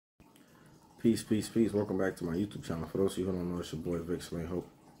Peace, peace, peace. Welcome back to my YouTube channel. For those of you who don't know, it's your boy Vic Slain Hope.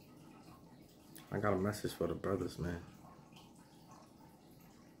 I got a message for the brothers, man.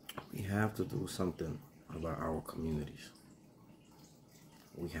 We have to do something about our communities.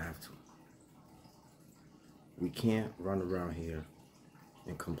 We have to. We can't run around here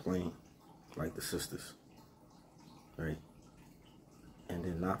and complain like the sisters, right? And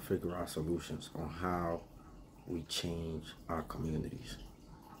then not figure out solutions on how we change our communities,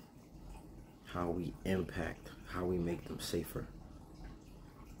 how we impact, how we make them safer,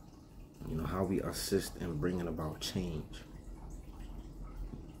 you know, how we assist in bringing about change.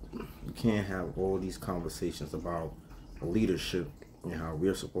 You can't have all these conversations about leadership and how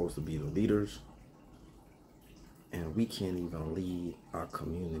we're supposed to be the leaders, and we can't even lead our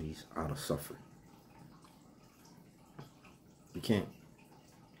communities out of suffering. You can't.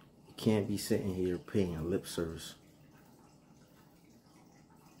 You can't be sitting here paying lip service.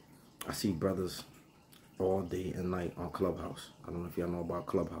 I see brothers all day and night on Clubhouse. I don't know if y'all know about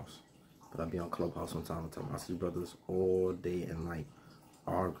Clubhouse, but I be on Clubhouse from time to time. I see brothers all day and night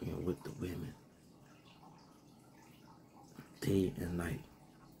arguing with the women. Day and night.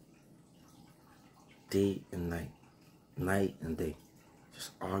 Day and night. Night and day.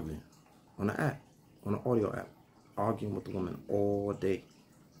 Just arguing. On the app. On the audio app. Arguing with the women all day.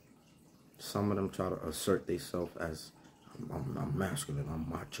 Some of them try to assert themselves as, I'm masculine, I'm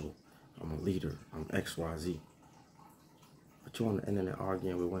macho, I'm a leader, I'm XYZ. But you're on the internet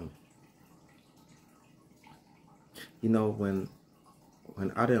arguing with women. You know, when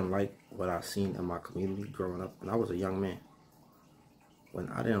I didn't like what I seen in my community growing up, and I was a young man, when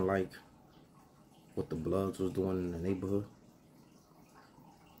I didn't like what the Bloods was doing in the neighborhood,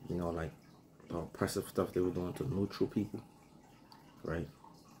 you know, like the oppressive stuff they were doing to neutral people, right?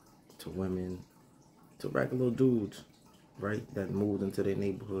 To women, to regular dudes, right, that moved into their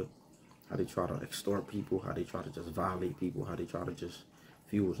neighborhood, how they try to extort people, how they try to just violate people, how they try to just,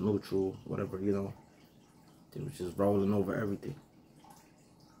 if you was neutral, whatever, you know, they was just rolling over everything.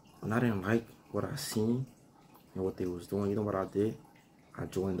 When I didn't like what I seen and what they was doing, you know what I did? I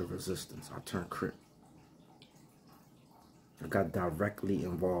joined the resistance. I turned Crip. I got directly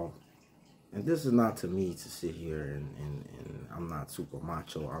involved. And this is not to me to sit here and I'm not super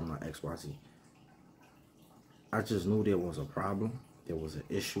macho, I'm not XYZ. I just knew there was a problem, there was an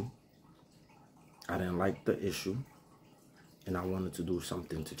issue. I didn't like the issue, and I wanted to do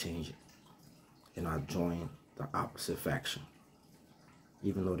something to change it. And I joined the opposite faction.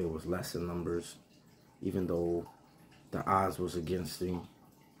 Even though there was less in numbers, even though the odds was against me,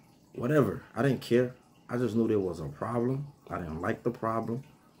 whatever, I didn't care. I just knew there was a problem. I didn't like the problem.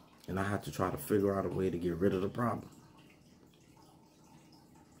 And I had to try to figure out a way to get rid of the problem.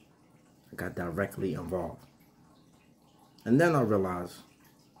 I got directly involved. And then I realized,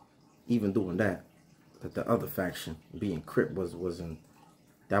 even doing that, that the other faction, being Crip, wasn't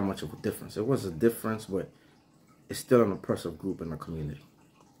that much of a difference. It was a difference, but it's still an oppressive group in the community.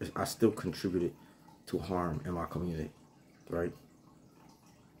 I still contributed to harm in my community, right?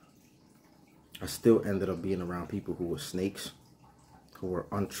 I still ended up being around people who were snakes, who were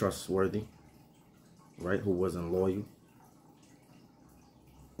untrustworthy, right? Who wasn't loyal, you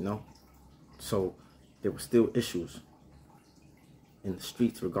know? So there were still issues in the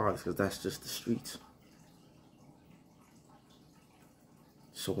streets regardless, because that's just the streets.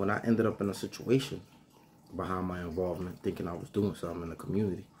 So when I ended up in a situation behind my involvement, thinking I was doing something in the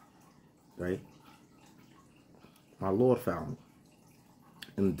community, right? My Lord found me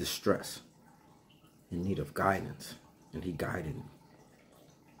in distress, in need of guidance, and he guided me.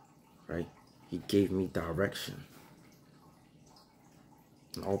 Right? He gave me direction.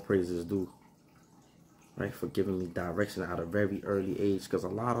 And all praises due, right, for giving me direction at a very early age. Because a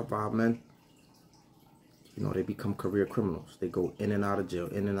lot of our men, you know, they become career criminals. They go in and out of jail,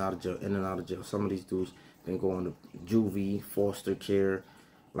 in and out of jail, in and out of jail. Some of these dudes been going to juvie, foster care.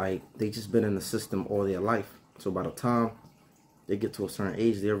 Like, they just been in the system all their life. So by the time they get to a certain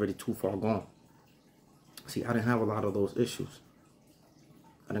age, they're already too far gone. See, I didn't have a lot of those issues.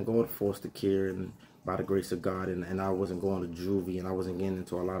 I didn't go to foster care, and by the grace of God, and I wasn't going to juvie, and I wasn't getting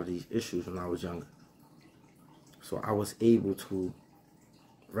into a lot of these issues when I was younger. So I was able to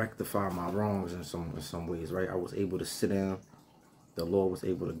rectify my wrongs in some ways, right? I was able to sit down. The Lord was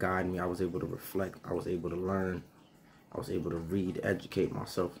able to guide me. I was able to reflect. I was able to learn. I was able to read, educate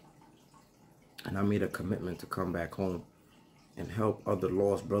myself. And I made a commitment to come back home and help other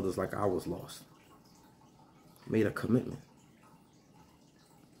lost brothers like I was lost. Made a commitment.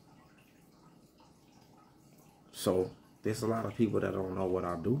 So there's a lot of people that don't know what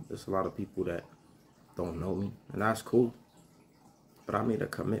I do. There's a lot of people that don't know me, and that's cool. But I made a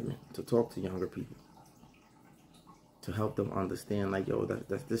commitment to talk to younger people, to help them understand, like, yo,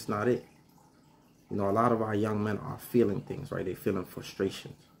 that's not it. You know, a lot of our young men are feeling things, right? They're feeling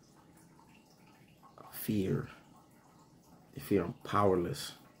frustrations, fear. They feel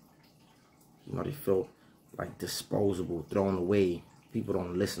powerless. You know, they feel like disposable, thrown away. People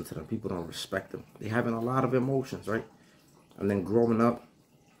don't listen to them. People don't respect them. They're having a lot of emotions, right? And then growing up,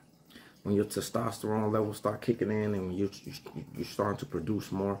 when your testosterone levels start kicking in and when you're starting to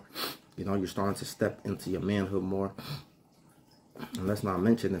produce more, you know, you're starting to step into your manhood more. And let's not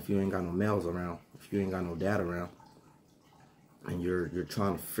mention if you ain't got no males around, if you ain't got no dad around, and you're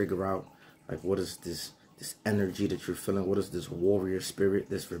trying to figure out, like, what is this energy that you're feeling? What is this warrior spirit,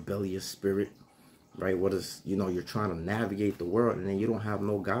 this rebellious spirit, right? What is, you know, you're trying to navigate the world and then you don't have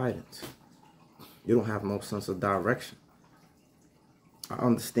no guidance. You don't have no sense of direction. I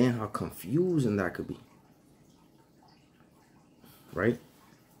understand how confusing that could be, right?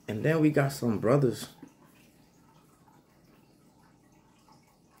 And then we got some brothers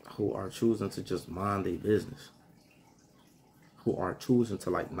who are choosing to just mind their business, who are choosing to,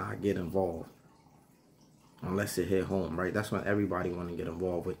 like, not get involved unless it hit home, right? That's when everybody want to get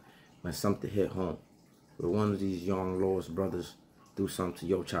involved with, when something hit home. When one of these young lost brothers do something to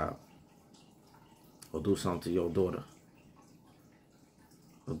your child, or do something to your daughter,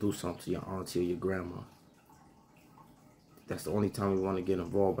 or do something to your auntie or your grandma. That's the only time we want to get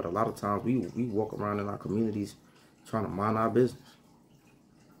involved. But a lot of times we walk around in our communities trying to mind our business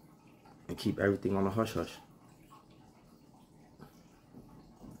and keep everything on a hush-hush.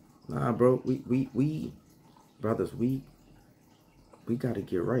 Nah, bro, we brothers, we got to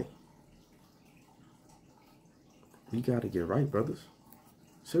get right. We got to get right, brothers.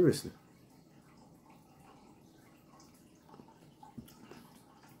 Seriously.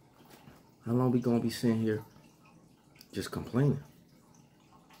 How long we going to be sitting here just complaining?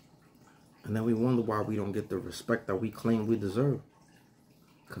 And then we wonder why we don't get the respect that we claim we deserve.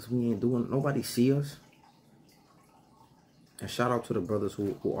 Because we ain't doing, nobody see us. And shout out to the brothers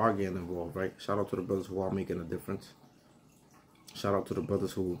who are getting involved, right? Shout out to the brothers who are making a difference. Shout out to the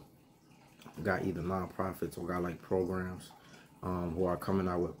brothers who got either nonprofits or got, like, programs, who are coming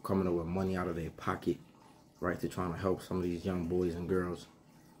up with money out of their pocket, right? To trying to help some of these young boys and girls,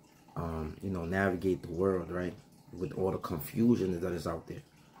 you know, navigate the world, right? With all the confusion that is out there.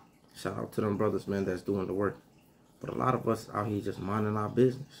 Shout out to them brothers, man, that's doing the work. But a lot of us out here just minding our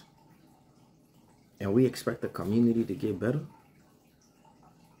business. And we expect the community to get better.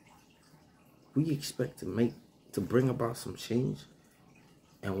 We expect to bring about some change.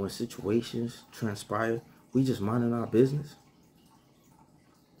 And when situations transpire, we just minding our business.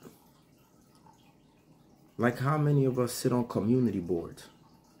 Like, how many of us sit on community boards?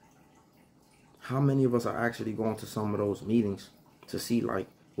 How many of us are actually going to some of those meetings to see, like,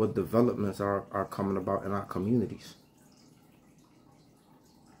 what developments are coming about in our communities?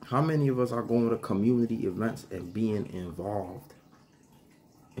 How many of us are going to community events and being involved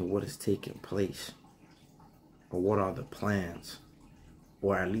in what is taking place? Or what are the plans?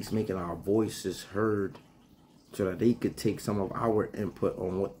 Or at least making our voices heard so that they could take some of our input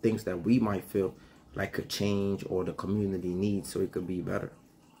on what things that we might feel like could change or the community needs so it could be better.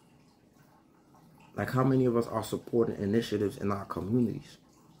 Like, how many of us are supporting initiatives in our communities?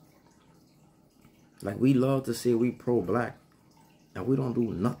 Like, we love to say we pro-black, and we don't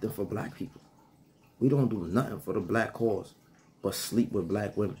do nothing for black people. We don't do nothing for the black cause but sleep with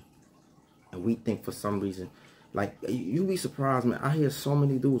black women. And we think for some reason, like, you be surprised, man. I hear so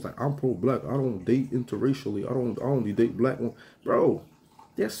many dudes like, I'm pro-black. I don't date interracially. I only date black women. Bro,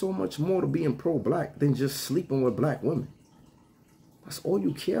 there's so much more to being pro-black than just sleeping with black women. That's all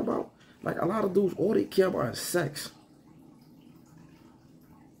you care about? Like, a lot of dudes, all they care about is sex.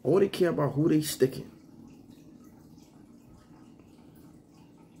 All they care about who they sticking.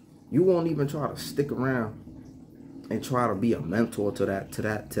 You won't even try to stick around and try to be a mentor to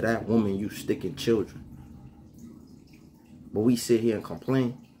that woman you sticking children. But we sit here and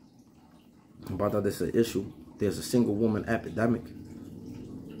complain about that there's an issue. There's a single woman epidemic.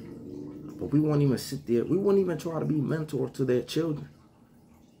 But we won't even sit there. We won't even try to be mentors to their children.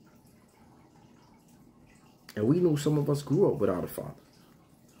 And we knew some of us grew up without a father.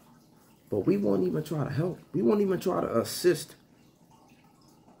 But we won't even try to help. We won't even try to assist.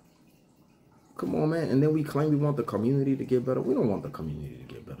 Come on, man. And then we claim we want the community to get better. We don't want the community to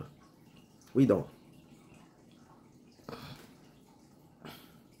get better. We don't.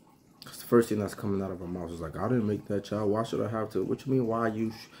 Because the first thing that's coming out of our mouth is like, I didn't make that child. Why should I have to? What you mean, why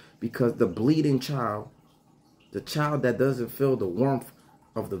you? Because the bleeding child, the child that doesn't feel the warmth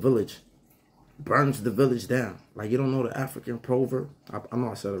of the village, burns the village down. Like, you don't know the African proverb? I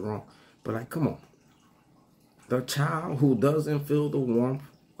know I said it wrong. But, like, come on. The child who doesn't feel the warmth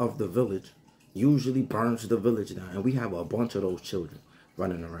of the village usually burns the village down. And we have a bunch of those children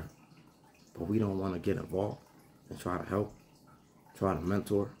running around. But we don't want to get involved and try to help, try to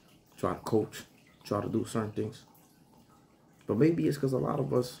mentor, try to coach, try to do certain things. But maybe it's because a lot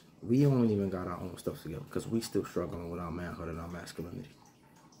of us, we don't even got our own stuff together because we still struggling with our manhood and our masculinity.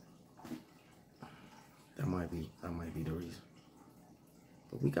 That might be the reason.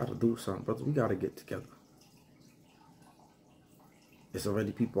 But we got to do something, brothers. We got to get together. There's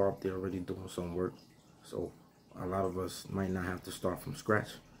already people out there already doing some work. So a lot of us might not have to start from scratch.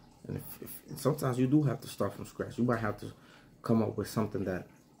 And if sometimes you do have to start from scratch. You might have to come up with something that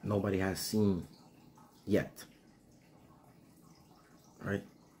nobody has seen yet. Right?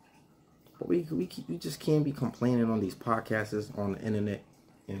 But we just can't be complaining on these podcasts on the internet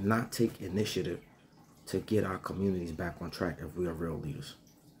and not take initiative to get our communities back on track if we are real leaders.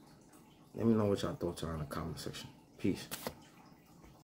 Let me know what y'all thoughts are in the comment section. Peace.